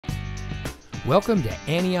Welcome to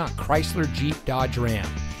Antioch Chrysler Jeep Dodge Ram.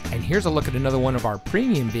 And here's a look at another one of our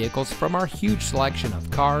premium vehicles from our huge selection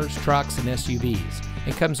of cars, trucks, and SUVs.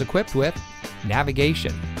 It comes equipped with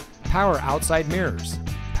navigation, power outside mirrors,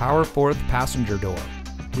 power fourth passenger door,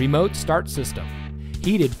 remote start system,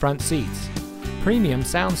 heated front seats, premium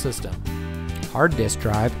sound system, hard disk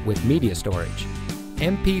drive with media storage,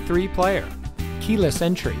 MP3 player, keyless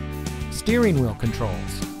entry, steering wheel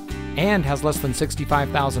controls, and has less than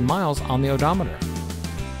 65,000 miles on the odometer.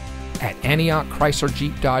 At Antioch Chrysler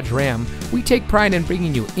Jeep Dodge Ram, we take pride in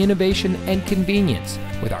bringing you innovation and convenience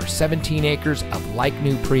with our 17 acres of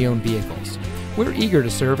like-new pre-owned vehicles. We're eager to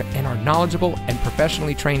serve, and our knowledgeable and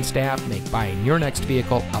professionally trained staff make buying your next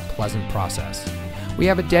vehicle a pleasant process. We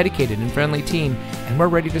have a dedicated and friendly team, and we're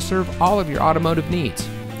ready to serve all of your automotive needs.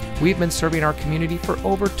 We've been serving our community for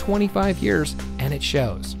over 25 years, and it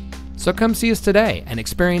shows. So come see us today and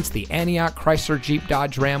experience the Antioch Chrysler Jeep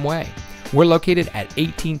Dodge Ram way. We're located at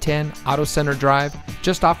 1810 Auto Center Drive,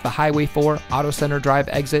 just off the Highway 4 Auto Center Drive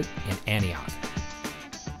exit in Antioch.